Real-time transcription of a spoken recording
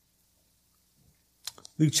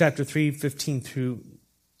Luke chapter 3, 15 through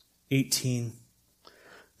 18.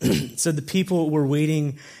 So the people were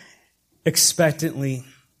waiting expectantly,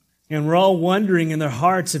 and were all wondering in their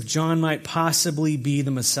hearts if John might possibly be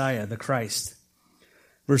the Messiah, the Christ.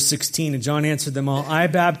 Verse 16, and John answered them all, I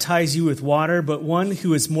baptize you with water, but one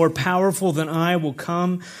who is more powerful than I will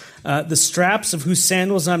come, the straps of whose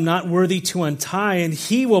sandals I'm not worthy to untie, and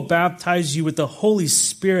he will baptize you with the Holy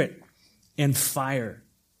Spirit and fire.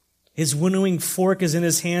 His winnowing fork is in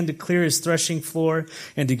his hand to clear his threshing floor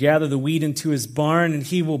and to gather the wheat into his barn, and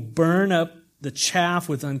he will burn up the chaff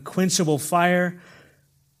with unquenchable fire.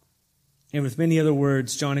 And with many other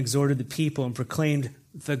words, John exhorted the people and proclaimed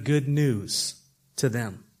the good news to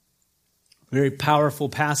them. Very powerful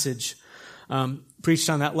passage. Preached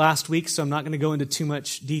on that last week, so I'm not going to go into too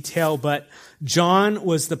much detail, but John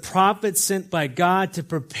was the prophet sent by God to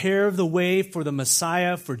prepare the way for the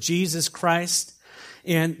Messiah, for Jesus Christ.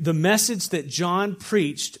 And the message that John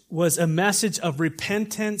preached was a message of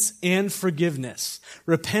repentance and forgiveness.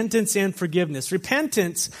 Repentance and forgiveness.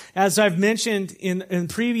 Repentance, as I've mentioned in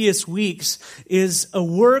previous weeks, is a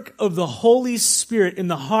work of the Holy Spirit in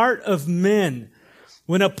the heart of men.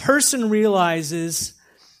 When a person realizes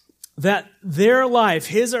that their life,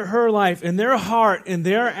 his or her life, and their heart, and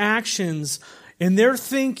their actions, and their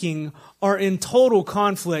thinking are in total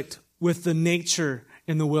conflict with the nature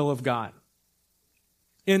and the will of God.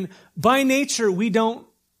 And by nature, we are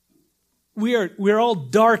all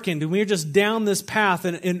darkened, and we are just down this path.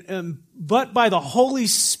 But by the Holy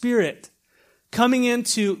Spirit coming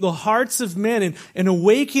into the hearts of men and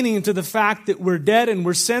awakening to the fact that we're dead and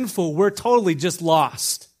we're sinful, we're totally just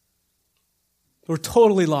lost. We're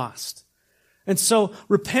totally lost. And so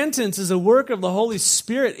repentance is a work of the Holy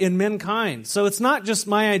Spirit in mankind. So it's not just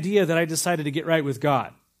my idea that I decided to get right with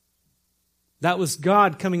God. That was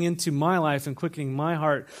God coming into my life and quickening my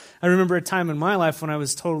heart. I remember a time in my life when I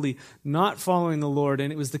was totally not following the Lord,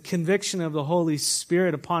 and it was the conviction of the Holy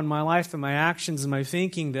Spirit upon my life and my actions and my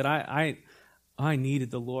thinking that I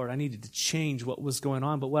needed the Lord. I needed to change what was going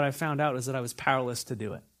on. But what I found out is that I was powerless to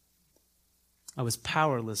do it. I was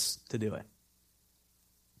powerless to do it.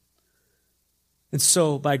 And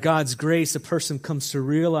so, by God's grace, a person comes to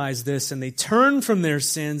realize this, and they turn from their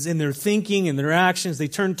sins in their thinking and their actions. They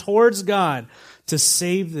turn towards God to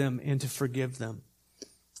save them and to forgive them,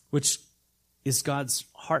 which is God's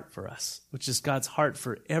heart for us, which is God's heart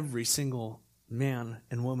for every single man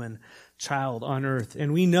and woman, child on earth.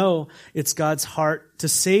 And we know it's God's heart to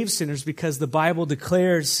save sinners because the Bible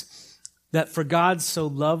declares that for God so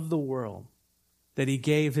loved the world that he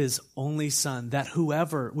gave his only Son, that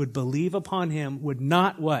whoever would believe upon him would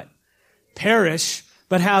not what? Perish,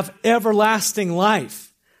 but have everlasting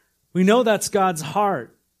life. We know that's God's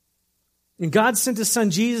heart. And God sent his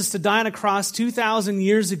Son Jesus to die on a cross 2,000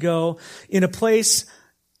 years ago in the place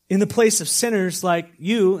of sinners like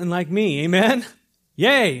you and like me. Amen?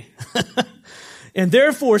 Yay! And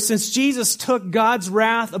therefore, since Jesus took God's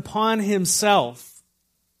wrath upon himself,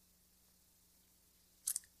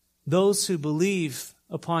 those who believe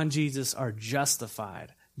upon Jesus are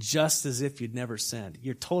justified, just as if you'd never sinned.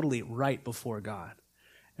 You're totally right before God.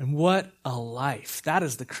 And what a life. That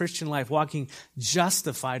is the Christian life, walking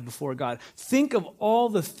justified before God. Think of all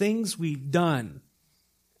the things we've done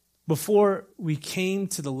before we came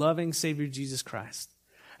to the loving Savior Jesus Christ,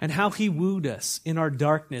 and how he wooed us in our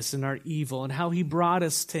darkness and our evil, and how he brought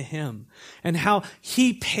us to him, and how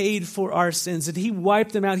he paid for our sins, and he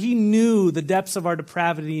wiped them out. He knew the depths of our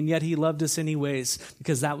depravity, and yet he loved us anyways,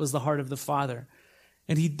 because that was the heart of the Father.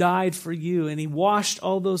 And he died for you, and he washed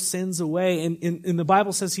all those sins away, and the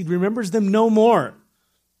Bible says he remembers them no more.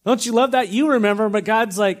 Don't you love that? You remember, but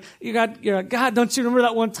God's like, God, don't you remember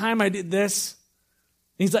that one time I did this?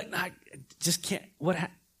 And he's like, no, I just can't.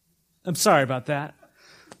 I'm sorry about that.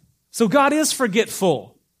 So God is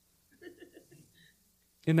forgetful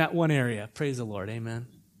in that one area. Praise the Lord. Amen.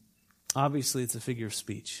 Obviously, it's a figure of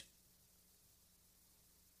speech.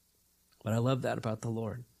 But I love that about the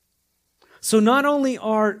Lord. So not only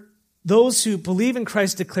are those who believe in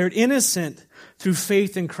Christ declared innocent through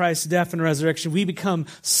faith in Christ's death and resurrection, we become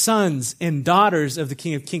sons and daughters of the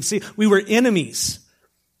King of Kings. See, we were enemies.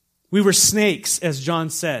 We were snakes, as John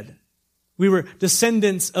said. We were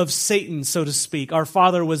descendants of Satan, so to speak. Our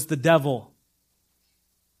father was the devil.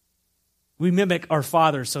 We mimic our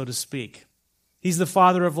father, so to speak. He's the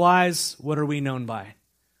father of lies. What are we known by?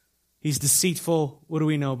 He's deceitful. What do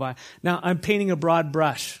we know by? Now, I'm painting a broad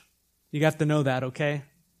brush. You have to know that, okay?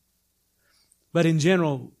 But in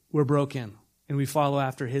general, we're broken, and we follow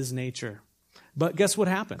after his nature. But guess what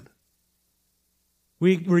happened?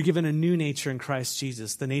 We were given a new nature in Christ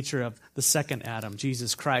Jesus, the nature of the second Adam,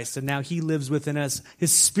 Jesus Christ. And now he lives within us.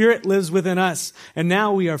 His Spirit lives within us. And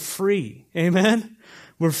now we are free. Amen?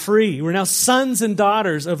 We're free. We're now sons and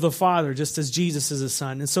daughters of the Father, just as Jesus is a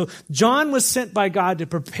son. And so John was sent by God to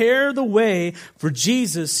prepare the way for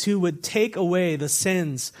Jesus, who would take away the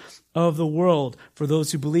sins of the world for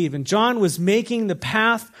those who believe. And John was making the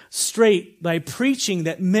path straight by preaching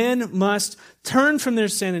that men must turn from their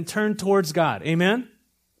sin and turn towards God. Amen?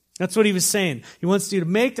 That's what he was saying. He wants you to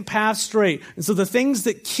make the path straight. And so the things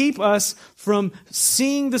that keep us from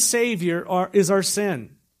seeing the Savior is our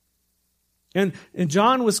sin. And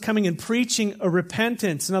John was coming and preaching a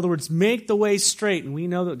repentance. In other words, make the way straight. And we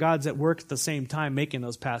know that God's at work at the same time making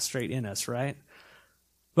those paths straight in us, right?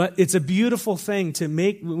 But it's a beautiful thing to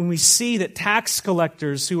make, when we see that tax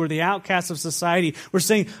collectors who are the outcasts of society, we're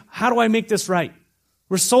saying, how do I make this right?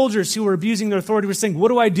 We're soldiers who are abusing their authority. We're saying, what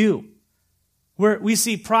do I do? Where we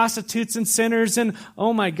see prostitutes and sinners and,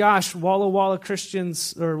 oh my gosh, Walla Walla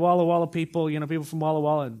Christians or Walla Walla people, people from Walla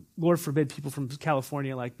Walla, Lord forbid people from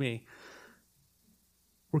California like me.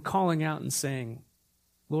 We're calling out and saying,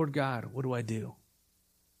 Lord God, what do I do?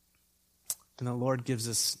 And the Lord gives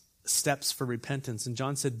us steps for repentance. And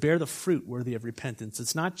John said, bear the fruit worthy of repentance.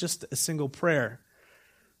 It's not just a single prayer,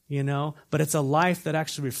 but it's a life that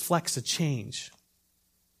actually reflects a change.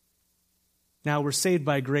 Now, we're saved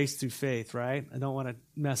by grace through faith, right? I don't want to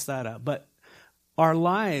mess that up. But our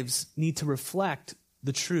lives need to reflect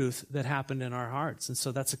the truth that happened in our hearts. And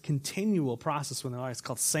so that's a continual process within our lives. It's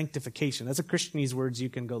called sanctification. That's a Christianese word you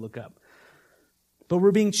can go look up. But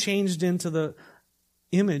we're being changed into the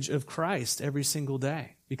image of Christ every single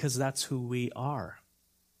day because that's who we are.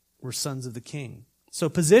 We're sons of the King. So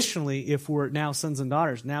positionally, if we're now sons and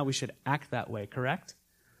daughters, now we should act that way, correct?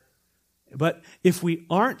 But if we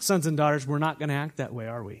aren't sons and daughters, we're not going to act that way,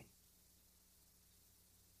 are we?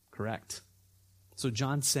 Correct. So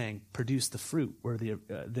John's saying, produce the fruit worthy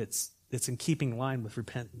that's in keeping line with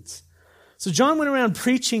repentance. So John went around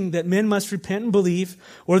preaching that men must repent and believe,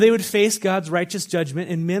 or they would face God's righteous judgment,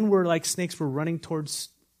 and men were like snakes, were running towards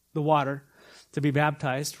the water to be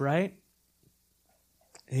baptized, right?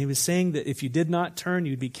 And he was saying that if you did not turn,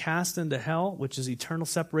 you'd be cast into hell, which is eternal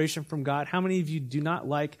separation from God. How many of you do not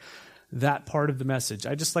like that part of the message?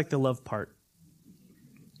 I just like the love part.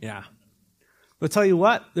 Yeah. But I'll tell you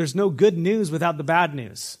what, there's no good news without the bad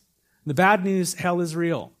news. The bad news, hell is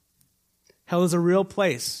real. Hell is a real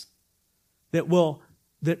place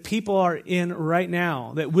that people are in right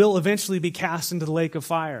now, that will eventually be cast into the lake of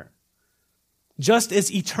fire. Just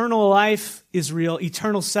as eternal life is real,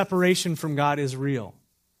 eternal separation from God is real.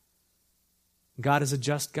 God is a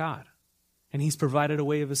just God. And he's provided a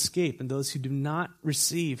way of escape. And those who do not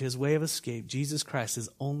receive his way of escape, Jesus Christ, his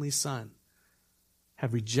only Son,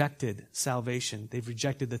 have rejected salvation. They've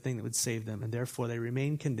rejected the thing that would save them. And therefore they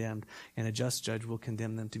remain condemned. And a just judge will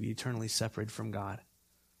condemn them to be eternally separated from God.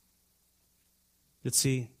 But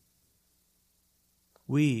see,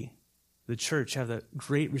 we, the church, have the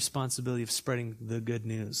great responsibility of spreading the good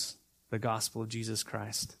news, the gospel of Jesus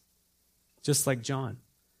Christ. Just like John.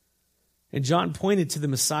 And John pointed to the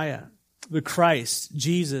Messiah, the Christ,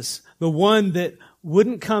 Jesus, the one that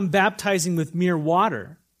wouldn't come baptizing with mere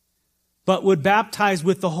water, but would baptize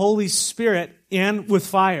with the Holy Spirit and with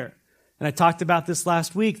fire. And I talked about this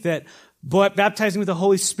last week, that baptizing with the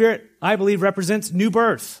Holy Spirit, I believe, represents new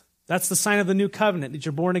birth. That's the sign of the new covenant, that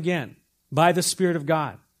you're born again by the Spirit of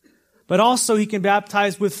God. But also he can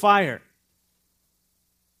baptize with fire.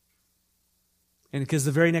 And because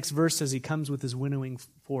the very next verse says he comes with his winnowing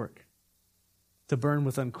fork to burn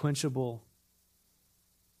with unquenchable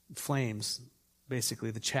flames,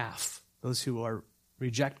 basically the chaff, those who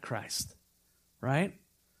reject Christ, right?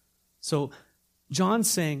 So John's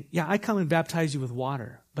saying, yeah, I come and baptize you with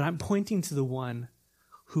water, but I'm pointing to the one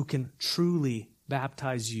who can truly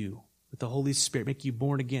baptize you with the Holy Spirit, make you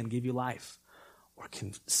born again, give you life, or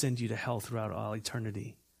can send you to hell throughout all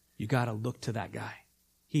eternity. You got to look to that guy.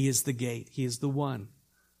 He is the gate. He is the one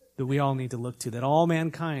that we all need to look to, that all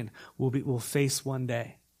mankind will face one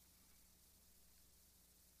day.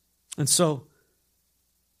 And so,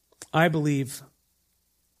 I believe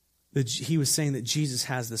that he was saying that Jesus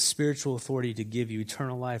has the spiritual authority to give you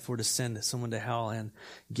eternal life or to send someone to hell and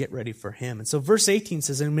get ready for him. And so verse 18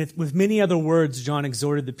 says, and with many other words, John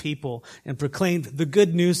exhorted the people and proclaimed the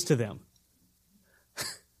good news to them.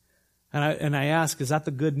 and I ask, is that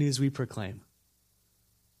the good news we proclaim?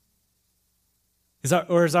 Is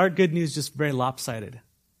our good news just very lopsided?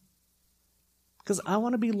 Because I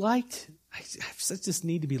want to be liked. I have such this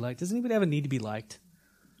need to be liked. Does anybody have a need to be liked?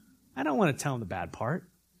 I don't want to tell them the bad part.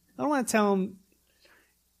 I don't want to tell them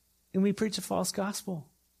And we preach a false gospel.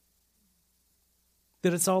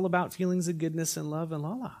 That it's all about feelings of goodness and love and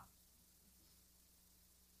la.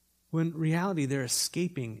 When in reality, they're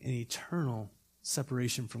escaping an eternal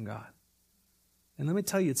separation from God. And let me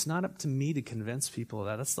tell you, it's not up to me to convince people of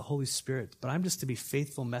that. That's the Holy Spirit. But I'm just to be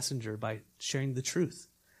faithful messenger by sharing the truth.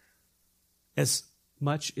 As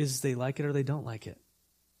much as they like it or they don't like it.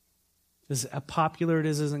 As popular it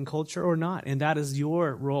is in culture or not. And that is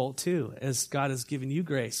your role too, as God has given you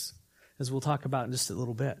grace, as we'll talk about in just a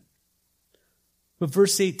little bit. But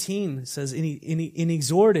verse 18 says, and he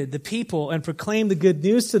exhorted the people and proclaimed the good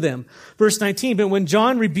news to them. Verse 19, but when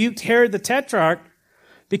John rebuked Herod the Tetrarch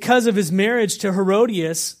because of his marriage to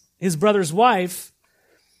Herodias, his brother's wife,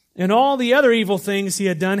 and all the other evil things he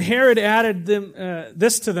had done, Herod added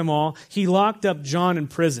this to them all. He locked up John in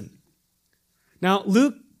prison. Now,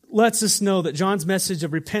 Luke lets us know that John's message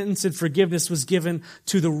of repentance and forgiveness was given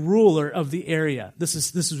to the ruler of the area. This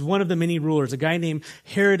is one of the many rulers, a guy named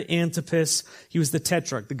Herod Antipas. He was the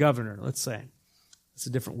tetrarch, the governor, let's say. It's a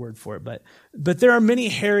different word for it. But there are many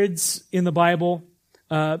Herods in the Bible,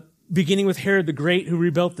 beginning with Herod the Great, who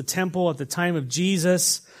rebuilt the temple at the time of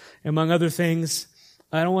Jesus, among other things.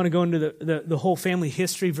 I don't want to go into the whole family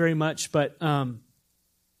history very much, but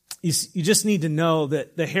you just need to know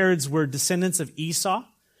that the Herods were descendants of Esau.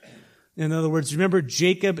 In other words, remember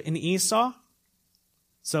Jacob and Esau?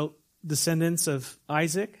 So, descendants of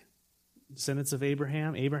Isaac, descendants of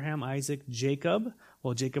Abraham, Isaac, Jacob.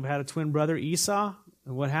 Well, Jacob had a twin brother, Esau.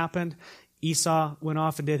 And what happened? Esau went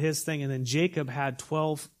off and did his thing, and then Jacob had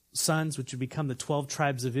 12 sons, which would become the 12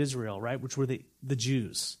 tribes of Israel, right? Which were the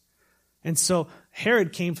Jews. And so,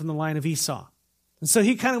 Herod came from the line of Esau. And so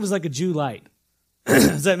he kind of was like a Jew light.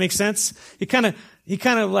 Does that make sense? He kind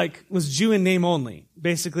of like was Jew in name only,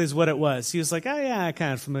 basically is what it was. He was like, oh yeah, I'm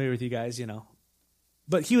kind of familiar with you guys, you know.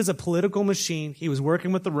 But he was a political machine. He was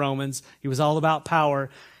working with the Romans. He was all about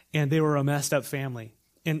power, and they were a messed up family.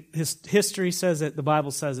 And his history says it, the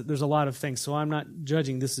Bible says it. There's a lot of things, so I'm not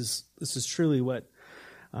judging. This is truly what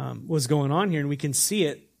was going on here, and we can see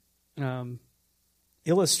it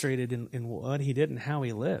illustrated in what he did and how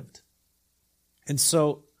he lived. And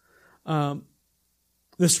so,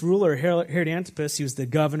 this ruler, Herod Antipas, he was the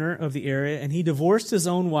governor of the area, and he divorced his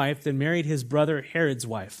own wife, then married his brother Herod's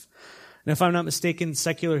wife. And if I'm not mistaken,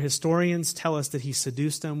 secular historians tell us that he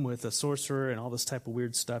seduced him with a sorcerer and all this type of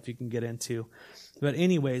weird stuff you can get into. But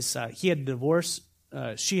anyways, he had to divorce.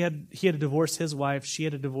 He had to divorce his wife. She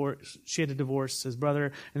had to divorce his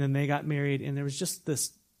brother, and then they got married. And there was just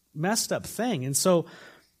this messed up thing. And so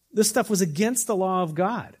this stuff was against the law of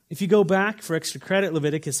God. If you go back for extra credit,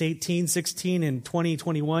 Leviticus 18, 16, and 20,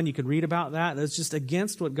 21, you could read about that. That's just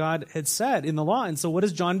against what God had said in the law. And so what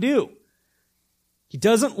does John do? He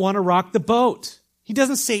doesn't want to rock the boat. He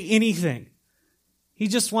doesn't say anything. He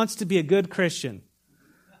just wants to be a good Christian.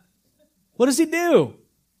 What does he do?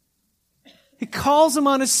 He calls him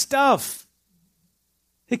on his stuff.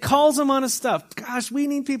 Gosh, we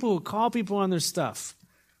need people who call people on their stuff.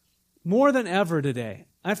 More than ever today.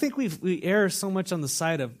 I think we err so much on the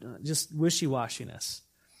side of just wishy-washiness.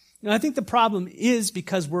 I think the problem is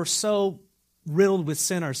because we're so riddled with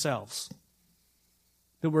sin ourselves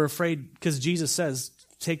that we're afraid, because Jesus says,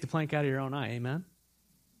 take the plank out of your own eye. Amen?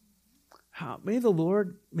 May the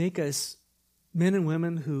Lord make us men and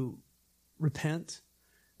women who repent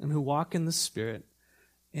and who walk in the Spirit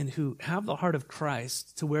and who have the heart of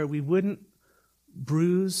Christ, to where we wouldn't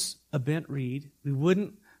bruise a bent reed, we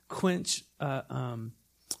wouldn't quench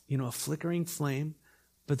a flickering flame,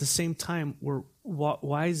 but at the same time, we're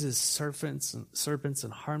wise as serpents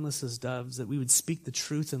and harmless as doves, that we would speak the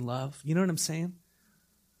truth in love. You know what I'm saying?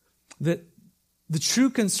 That the true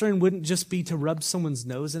concern wouldn't just be to rub someone's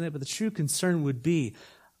nose in it, but the true concern would be,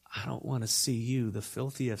 I don't want to see you, the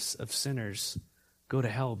filthiest of sinners, go to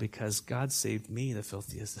hell because God saved me, the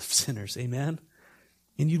filthiest of sinners. Amen?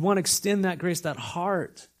 And you'd want to extend that grace, that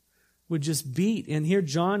heart would just beat. And here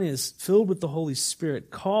John is filled with the Holy Spirit,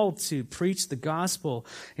 called to preach the gospel,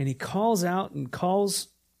 and he calls out and calls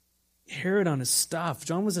Herod on his stuff.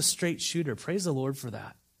 John was a straight shooter. Praise the Lord for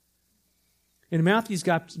that. In Matthew's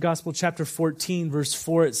Gospel, chapter 14, verse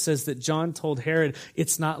 4, it says that John told Herod,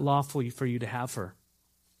 it's not lawful for you to have her.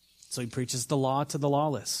 So he preaches the law to the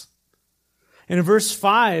lawless. And in verse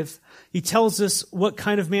 5, he tells us what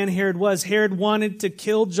kind of man Herod was. Herod wanted to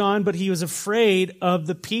kill John, but he was afraid of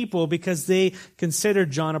the people because they considered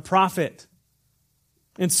John a prophet.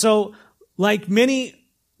 And so, like many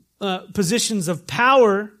positions of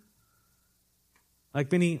power, like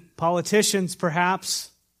many politicians perhaps,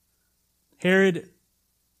 Herod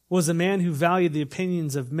was a man who valued the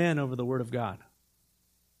opinions of men over the Word of God.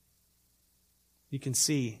 You can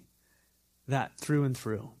see that through and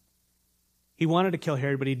through. He wanted to kill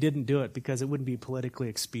Herod, but he didn't do it because it wouldn't be politically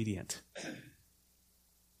expedient.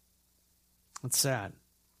 It's sad.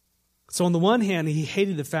 So on the one hand, he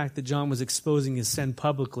hated the fact that John was exposing his sin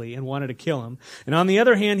publicly and wanted to kill him. And on the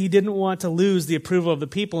other hand, he didn't want to lose the approval of the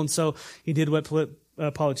people, and so he did what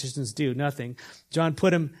politicians do, nothing. John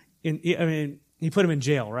put him in, he put him in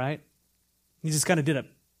jail, right? He just kind of did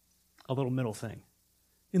a little middle thing.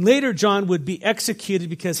 And later, John would be executed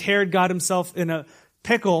because Herod got himself in a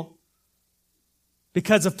pickle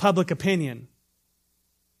because of public opinion.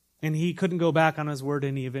 And he couldn't go back on his word,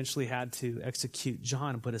 and he eventually had to execute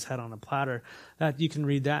John and put his head on a platter. You can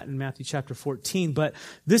read that in Matthew chapter 14. But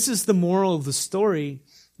this is the moral of the story.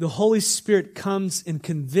 The Holy Spirit comes and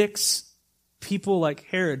convicts people like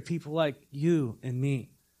Herod, people like you and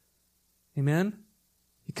me. Amen?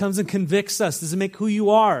 He comes and convicts us. Does it make who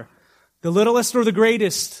you are? The littlest or the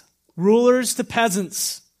greatest, rulers to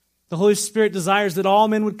peasants. The Holy Spirit desires that all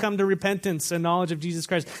men would come to repentance and knowledge of Jesus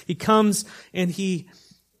Christ. He comes and he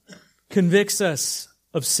convicts us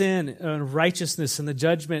of sin and righteousness and the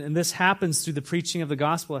judgment. And this happens through the preaching of the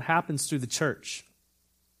gospel. It happens through the church.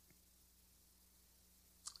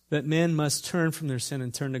 That men must turn from their sin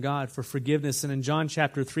and turn to God for forgiveness. And in John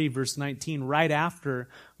chapter 3, verse 19, right after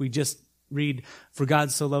we just read, "For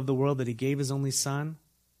God so loved the world that he gave his only son,"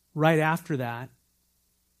 right after that,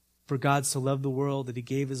 "For God so loved the world that he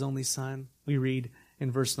gave his only son," we read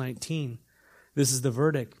in verse 19, this is the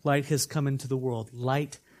verdict. "Light has come into the world."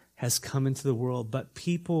 Light has come into the world, but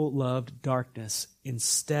people loved darkness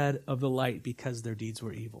instead of the light because their deeds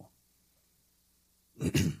were evil.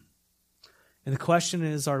 And the question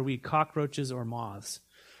is, are we cockroaches or moths?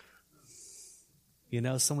 You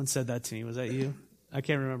know, someone said that to me. Was that you? I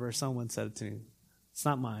can't remember. Someone said it to me. It's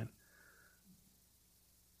not mine.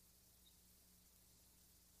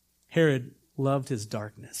 Herod loved his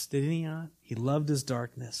darkness, didn't he not? He loved his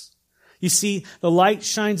darkness. You see, the light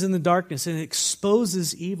shines in the darkness and it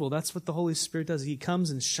exposes evil. That's what the Holy Spirit does. He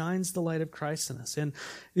comes and shines the light of Christ in us. And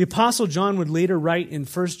the Apostle John would later write in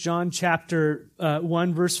 1 John chapter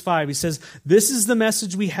 1, verse 5, he says, "This is the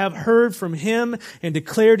message we have heard from him and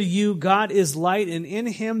declare to you, God is light, and in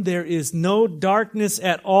him there is no darkness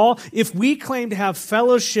at all. If we claim to have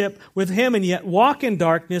fellowship with him and yet walk in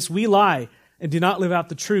darkness, we lie and do not live out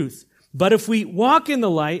the truth. But if we walk in the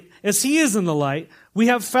light, as he is in the light, we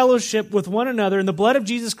have fellowship with one another, and the blood of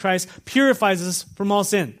Jesus Christ purifies us from all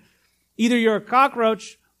sin." Either you're a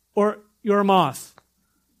cockroach or you're a moth.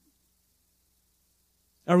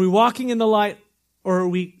 Are we walking in the light or are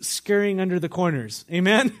we scurrying under the corners?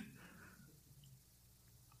 Amen?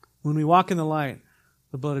 When we walk in the light,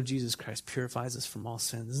 the blood of Jesus Christ purifies us from all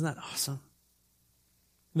sin. Isn't that awesome?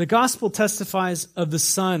 The gospel testifies of the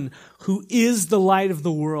Son who is the light of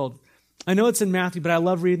the world. I know it's in Matthew, but I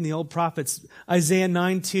love reading the old prophets. Isaiah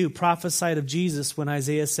 9:2 prophesied of Jesus when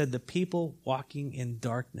Isaiah said, "The people walking in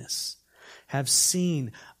darkness have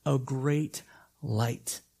seen a great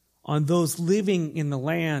light. On those living in the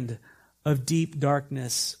land of deep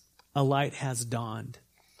darkness, a light has dawned."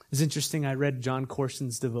 It's interesting. I read John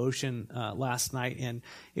Corson's devotion last night, and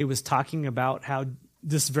it was talking about how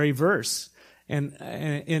this very verse and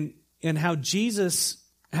how Jesus,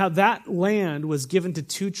 how that land was given to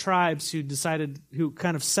two tribes who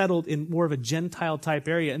kind of settled in more of a Gentile type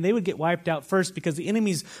area. And they would get wiped out first because the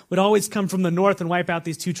enemies would always come from the north and wipe out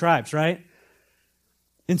these two tribes, right?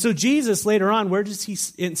 And so Jesus later on,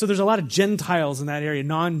 so there's a lot of Gentiles in that area,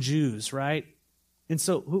 non-Jews, right? And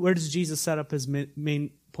so where does Jesus set up his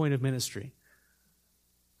main point of ministry?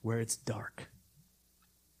 Where it's dark.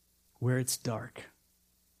 Where it's dark.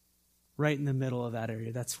 Right in the middle of that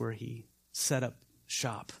area, that's where he set up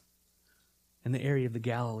shop, in the area of the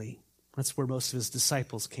Galilee. That's where most of his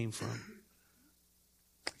disciples came from.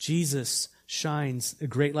 Jesus shines a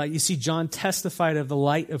great light. You see, John testified of the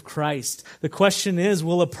light of Christ. The question is,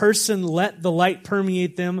 will a person let the light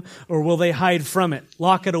permeate them, or will they hide from it,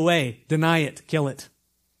 lock it away, deny it, kill it?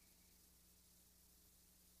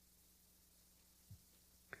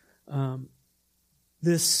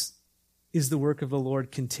 This is the work of the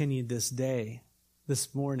Lord continued this day,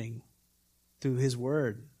 this morning, through his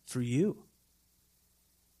word, through you.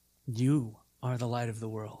 You are the light of the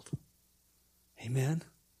world. Amen?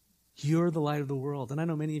 You're the light of the world. And I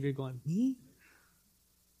know many of you are going, me?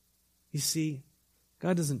 You see,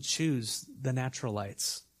 God doesn't choose the natural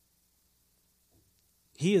lights.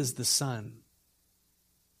 He is the sun.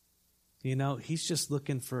 You know, he's just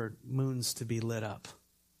looking for moons to be lit up.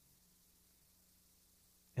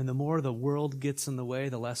 And the more the world gets in the way,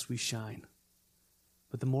 the less we shine.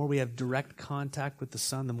 But the more we have direct contact with the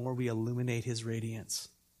sun, the more we illuminate his radiance.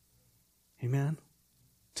 Amen?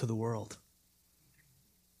 To the world.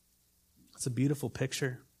 It's a beautiful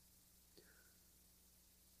picture.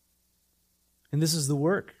 And this is the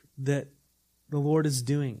work that the Lord is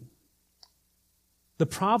doing. The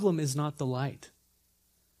problem is not the light.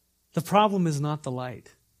 The problem is not the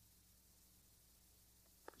light.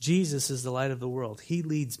 Jesus is the light of the world. He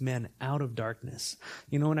leads men out of darkness.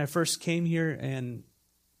 You know, when I first came here in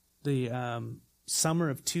the summer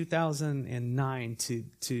of 2009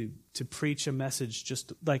 to preach a message,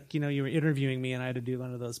 just like, you know, you were interviewing me and I had to do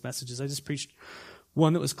one of those messages. I just preached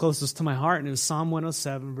one that was closest to my heart, and it was Psalm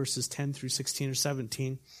 107, verses 10 through 16 or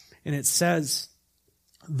 17. And it says,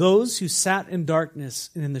 "Those who sat in darkness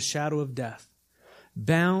and in the shadow of death,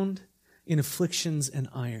 bound in afflictions and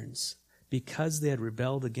irons, because they had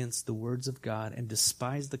rebelled against the words of God and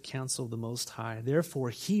despised the counsel of the Most High. Therefore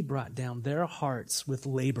he brought down their hearts with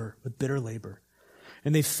bitter labor.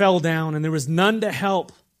 And they fell down, and there was none to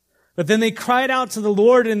help. But then they cried out to the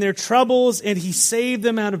Lord in their troubles, and he saved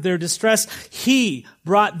them out of their distress. He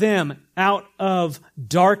brought them out of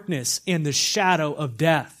darkness and the shadow of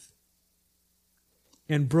death,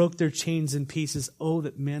 and broke their chains in pieces. Oh,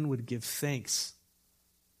 that men would give thanks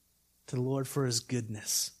to the Lord for his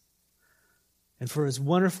goodness and for his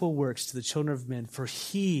wonderful works to the children of men. For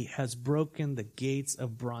he has broken the gates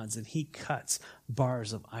of bronze, and he cuts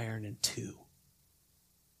bars of iron in two."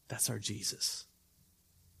 That's our Jesus.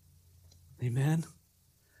 Amen?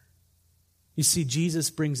 You see, Jesus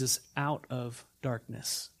brings us out of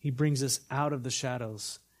darkness. He brings us out of the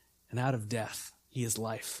shadows and out of death. He is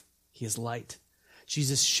life. He is light.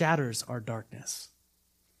 Jesus shatters our darkness.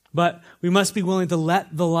 But we must be willing to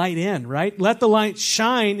let the light in, right? Let the light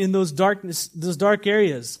shine in those dark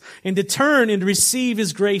areas, and to turn and to receive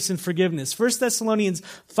his grace and forgiveness. 1 Thessalonians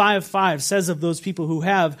 5:5 says of those people who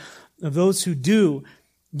have, of those who do,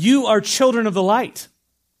 "You are children of the light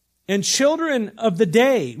and children of the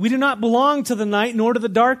day. We do not belong to the night nor to the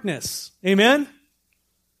darkness." Amen?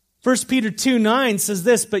 1 Peter 2:9 says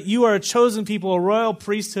this, "But you are a chosen people, a royal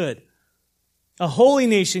priesthood, a holy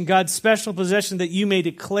nation, God's special possession, that you may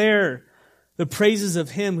declare the praises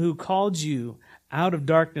of him who called you out of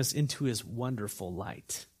darkness into his wonderful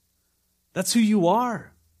light." That's who you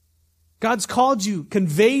are. God's called you,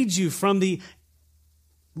 conveyed you from the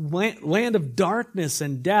land of darkness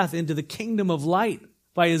and death into the kingdom of light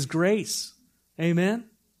by his grace. Amen?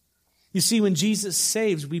 You see, when Jesus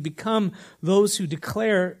saves, we become those who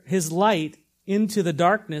declare his light into the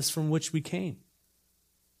darkness from which we came.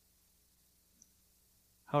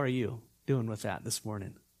 How are you doing with that this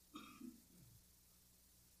morning?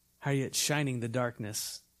 How are you shining the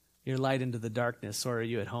darkness, your light into the darkness, or are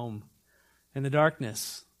you at home in the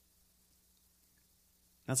darkness?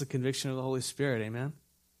 That's a conviction of the Holy Spirit, amen?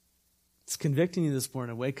 It's convicting you this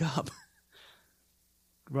morning. Wake up.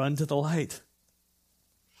 Run to the light.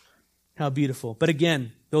 How beautiful. But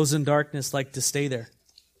again, those in darkness like to stay there.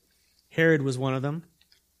 Herod was one of them.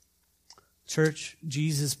 Church,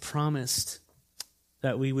 Jesus promised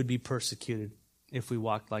that we would be persecuted if we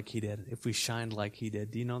walked like he did, if we shined like he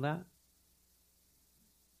did. Do you know that?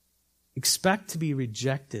 Expect to be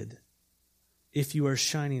rejected if you are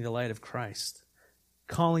shining the light of Christ,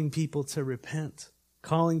 calling people to repent,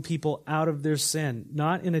 calling people out of their sin,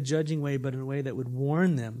 not in a judging way, but in a way that would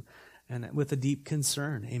warn them and with a deep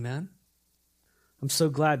concern. Amen? I'm so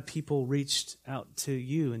glad people reached out to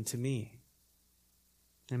you and to me.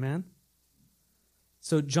 Amen?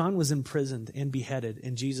 So John was imprisoned and beheaded,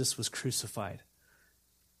 and Jesus was crucified.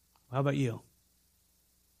 How about you?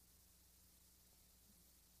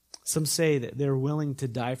 Some say that they're willing to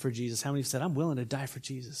die for Jesus. How many have said, "I'm willing to die for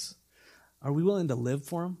Jesus"? Are we willing to live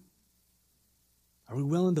for him? Are we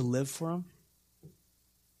willing to live for him?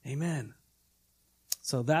 Amen.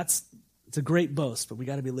 So it's a great boast, but we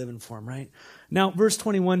got to be living for him, right? Now, verse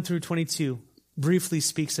 21 through 22 briefly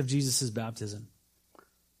speaks of Jesus' baptism.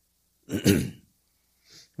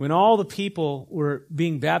 When all the people were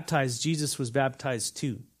being baptized, Jesus was baptized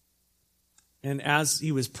too. And as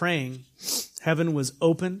he was praying, heaven was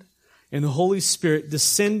opened, and the Holy Spirit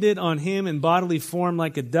descended on him in bodily form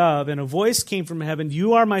like a dove, and a voice came from heaven,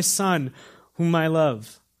 "You are my Son, whom I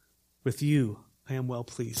love. With you I am well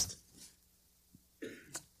pleased."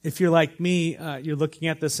 If you're like me, you're looking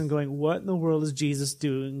at this and going, what in the world is Jesus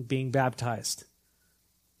doing being baptized?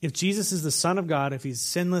 If Jesus is the Son of God, if he's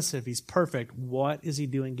sinless, if he's perfect, what is he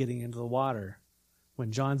doing getting into the water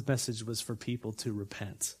when John's message was for people to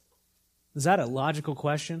repent? Is that a logical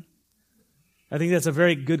question? I think that's a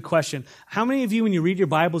very good question. How many of you, when you read your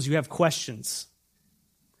Bibles, you have questions?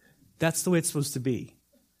 That's the way it's supposed to be.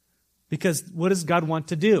 Because what does God want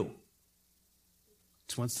to do?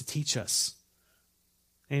 He wants to teach us.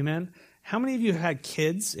 Amen? How many of you have had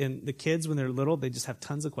kids, and the kids, when they're little, they just have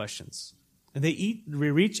tons of questions? And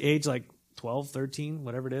we reach age like 12, 13,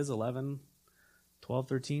 whatever it is, 11, 12,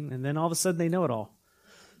 13, and then all of a sudden they know it all.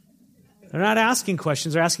 They're not asking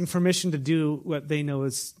questions. They're asking permission to do what they know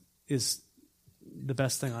is the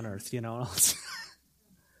best thing on earth, you know.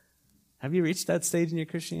 Have you reached that stage in your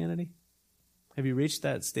Christianity? Have you reached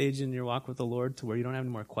that stage in your walk with the Lord to where you don't have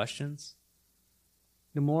any more questions?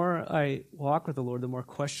 The more I walk with the Lord, the more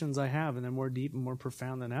questions I have, and they're more deep and more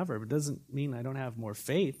profound than ever. But it doesn't mean I don't have more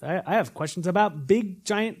faith. I have questions about big,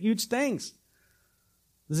 giant, huge things.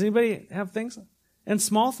 Does anybody have things? And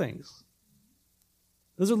small things.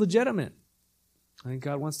 Those are legitimate. I think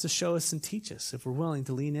God wants to show us and teach us if we're willing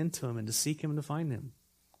to lean into Him and to seek Him and to find Him,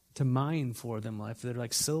 to mine for them if they're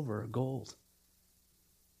like silver or gold.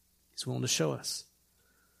 He's willing to show us.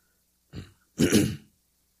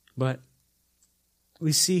 But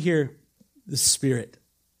we see here the Spirit,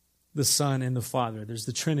 the Son, and the Father. There's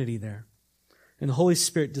the Trinity there. And the Holy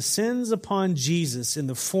Spirit descends upon Jesus in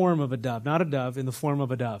the form of a dove. Not a dove, in the form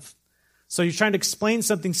of a dove. So you're trying to explain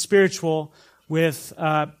something spiritual with,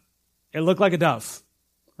 it looked like a dove,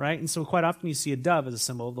 right? And so quite often you see a dove as a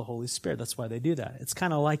symbol of the Holy Spirit. That's why they do that. It's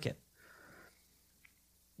kind of like it.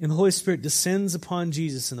 And the Holy Spirit descends upon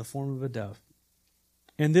Jesus in the form of a dove.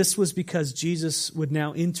 And this was because Jesus would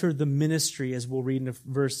now enter the ministry, as we'll read in a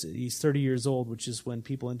verse. He's 30 years old, which is when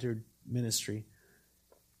people entered ministry.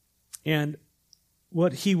 And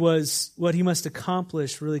what he must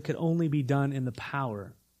accomplish really could only be done in the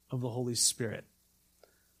power of the Holy Spirit.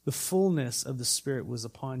 The fullness of the Spirit was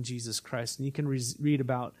upon Jesus Christ. And you can read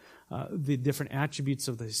about the different attributes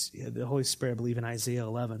of the Holy Spirit, I believe, in Isaiah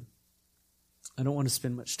 11. I don't want to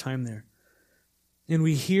spend much time there. And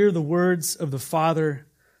we hear the words of the Father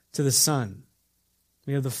to the Son.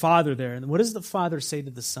 We have the Father there. And what does the Father say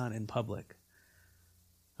to the Son in public?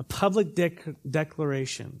 A public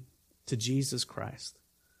declaration to Jesus Christ.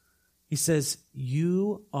 He says,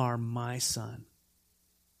 "You are my Son,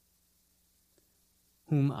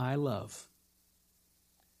 whom I love.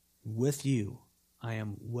 With you I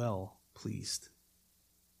am well pleased."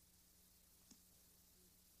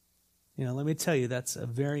 You know, let me tell you, that's a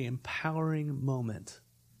very empowering moment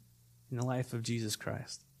in the life of Jesus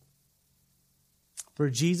Christ. For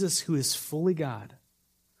Jesus, who is fully God,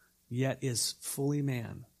 yet is fully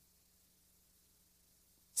man,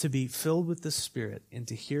 to be filled with the Spirit and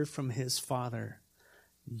to hear from His Father,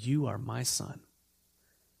 "You are my Son.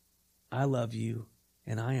 I love you,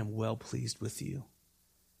 and I am well pleased with you."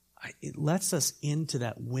 It lets us into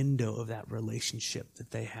that window of that relationship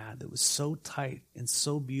that they had that was so tight and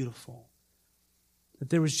so beautiful. That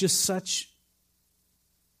there was just such,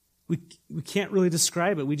 we can't really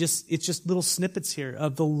describe it. It's just little snippets here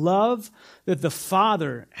of the love that the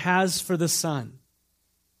Father has for the Son.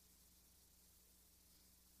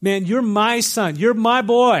 Man, you're my son. You're my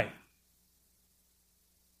boy.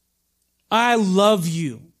 I love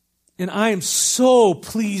you, and I am so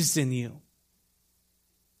pleased in you.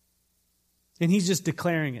 And He's just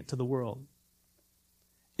declaring it to the world.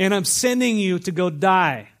 And I'm sending you to go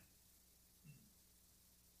die.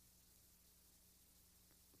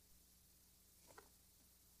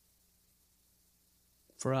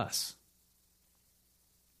 For us.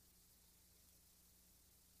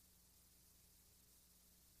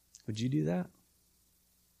 Would you do that?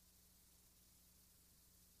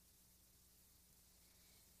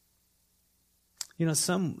 You know,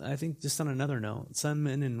 I think just on another note, some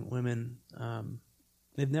men and women,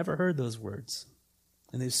 they've never heard those words.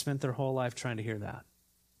 And they've spent their whole life trying to hear that.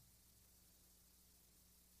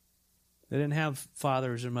 They didn't have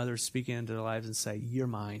fathers or mothers speaking into their lives and say, "You're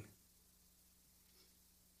mine.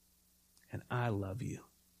 And I love you.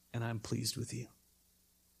 And I'm pleased with you."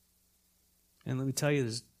 And let me tell you,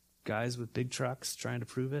 there's guys with big trucks trying to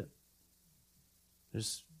prove it.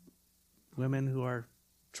 There's women who are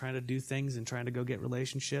trying to do things and trying to go get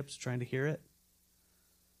relationships, trying to hear it.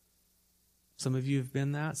 Some of you have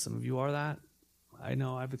been that. Some of you are that. I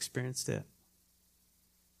know I've experienced it.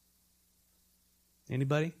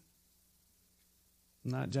 Anybody?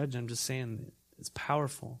 I'm not judging. I'm just saying it's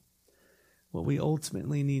powerful. What we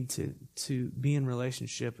ultimately need to be in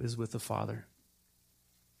relationship is with the Father.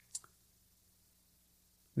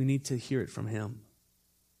 We need to hear it from Him.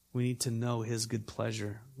 We need to know His good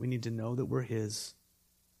pleasure. We need to know that we're His,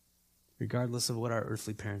 regardless of what our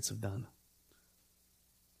earthly parents have done.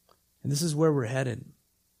 And this is where we're headed.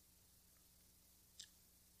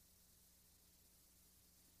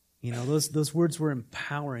 You know, those words were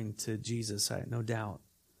empowering to Jesus, no doubt.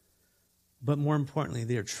 But more importantly,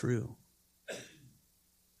 they are true.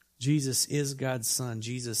 Jesus is God's Son.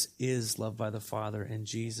 Jesus is loved by the Father, and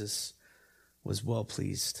Jesus was well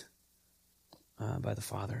pleased by the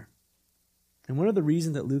Father. And one of the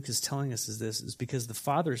reasons that Luke is telling us is because the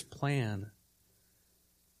Father's plan,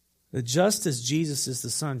 that just as Jesus is the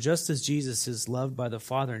Son, just as Jesus is loved by the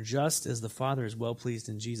Father, and just as the Father is well pleased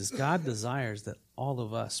in Jesus, God desires that all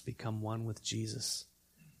of us become one with Jesus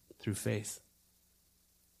through faith.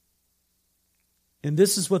 And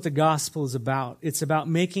this is what the gospel is about. It's about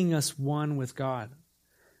making us one with God,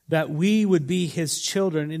 that we would be His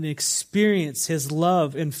children and experience His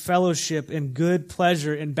love and fellowship and good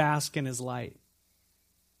pleasure and bask in His light.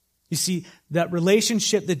 You see, that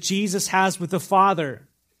relationship that Jesus has with the Father,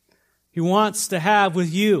 He wants to have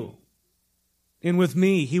with you and with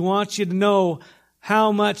me. He wants you to know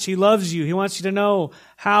how much He loves you. He wants you to know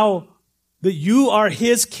how that you are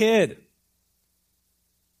His kid.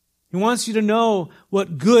 He wants you to know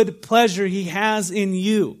what good pleasure He has in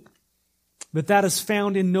you. But that is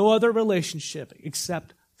found in no other relationship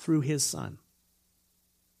except through His Son.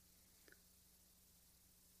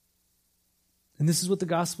 And this is what the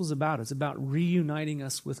gospel is about. It's about reuniting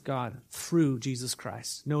us with God through Jesus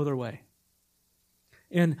Christ. No other way.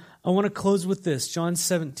 And I want to close with this. John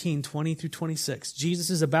 17, 20 through 26. Jesus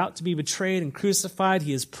is about to be betrayed and crucified.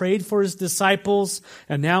 He has prayed for His disciples,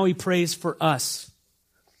 and now He prays for us.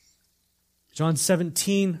 John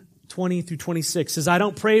 17, 20 through 26 says, I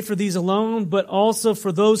don't pray for these alone, but also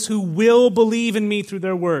for those who will believe in me through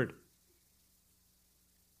their word,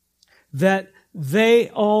 that they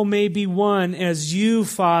all may be one as you,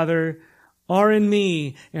 Father, are in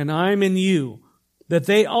me and I'm in you, that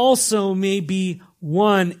they also may be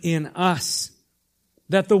one in us,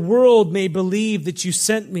 that the world may believe that you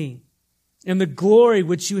sent me, and the glory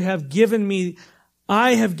which you have given me,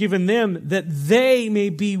 I have given them, that they may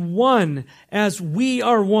be one as we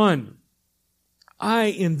are one. I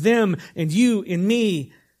in them and you in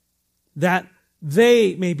me, that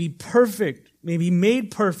they may be perfect, may be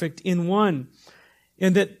made perfect in one,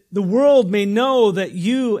 and that the world may know that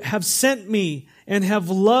you have sent me and have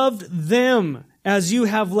loved them as you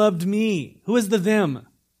have loved me. Who is the them?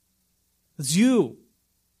 It's you.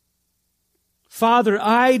 Father,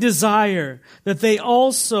 I desire that they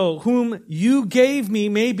also, whom you gave me,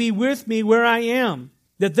 may be with me where I am,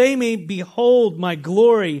 that they may behold my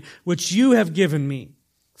glory which you have given me.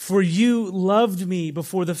 For you loved me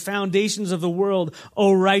before the foundations of the world,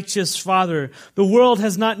 O righteous Father. The world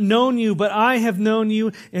has not known you, but I have known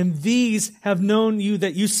you, and these have known you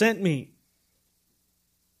that you sent me.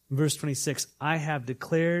 Verse 26, I have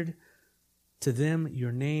declared to them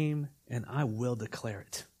your name, and I will declare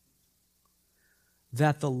it,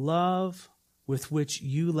 that the love with which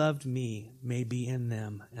you loved me may be in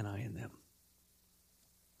them, and I in them.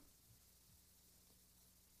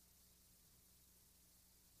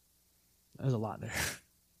 There's a lot there.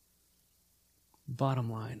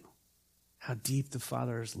 Bottom line, how deep the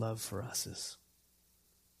Father's love for us is.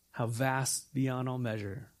 How vast beyond all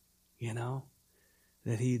measure,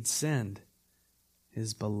 that He'd send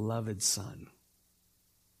His beloved Son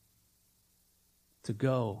to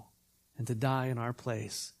go and to die in our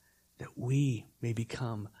place, that we may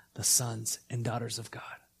become the sons and daughters of God.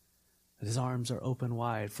 That His arms are open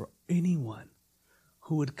wide for anyone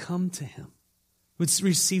who would come to Him, would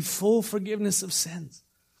receive full forgiveness of sins.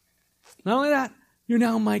 Not only that, you're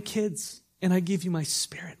now my kids, and I give you my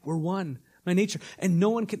Spirit. We're one, my nature. And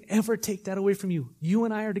no one can ever take that away from you. You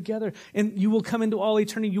and I are together, and you will come into all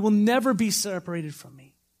eternity. You will never be separated from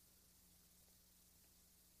me.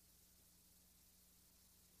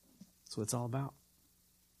 That's what it's all about.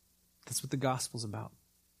 That's what the gospel's about.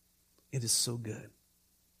 It is so good.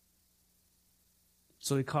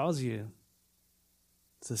 So He calls you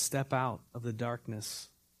to step out of the darkness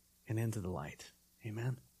and into the light.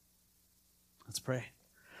 Amen. Let's pray.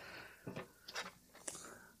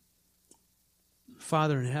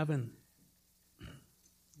 Father in heaven,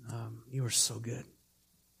 you are so good.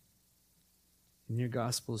 And your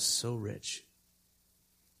gospel is so rich.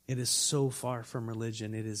 It is so far from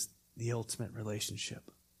religion. It is the ultimate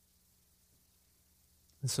relationship.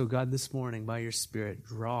 And so, God, this morning, by your Spirit,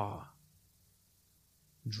 draw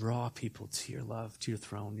people to your love, to your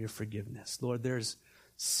throne, your forgiveness. Lord, there's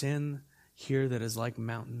sin here that is like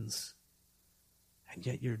mountains, and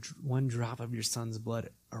yet your one drop of your Son's blood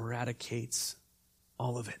eradicates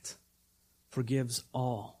all of it, forgives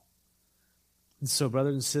all. And so,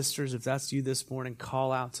 brothers and sisters, if that's you this morning,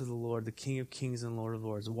 call out to the Lord, the King of Kings and Lord of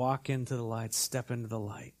Lords. Walk into the light, step into the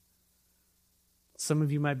light. Some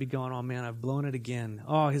of you might be going, oh man, I've blown it again.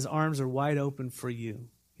 Oh, His arms are wide open for you.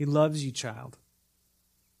 He loves you, child.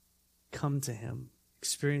 Come to Him.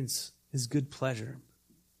 Experience His good pleasure.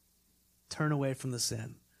 Turn away from the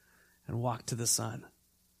sin and walk to the Son.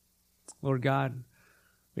 Lord God,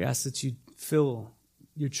 we ask that you fill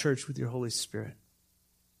your church with your Holy Spirit.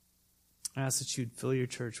 I ask that you'd fill your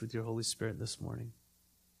church with your Holy Spirit this morning.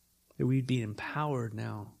 That we'd be empowered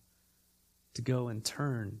now to go and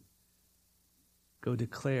go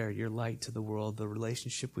declare your light to the world, the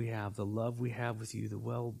relationship we have, the love we have with you,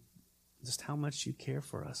 just how much you care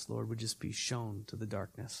for us, Lord, would just be shown to the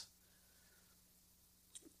darkness.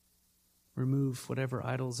 Remove whatever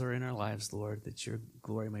idols are in our lives, Lord, that your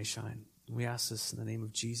glory may shine. We ask this in the name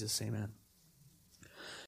of Jesus. Amen.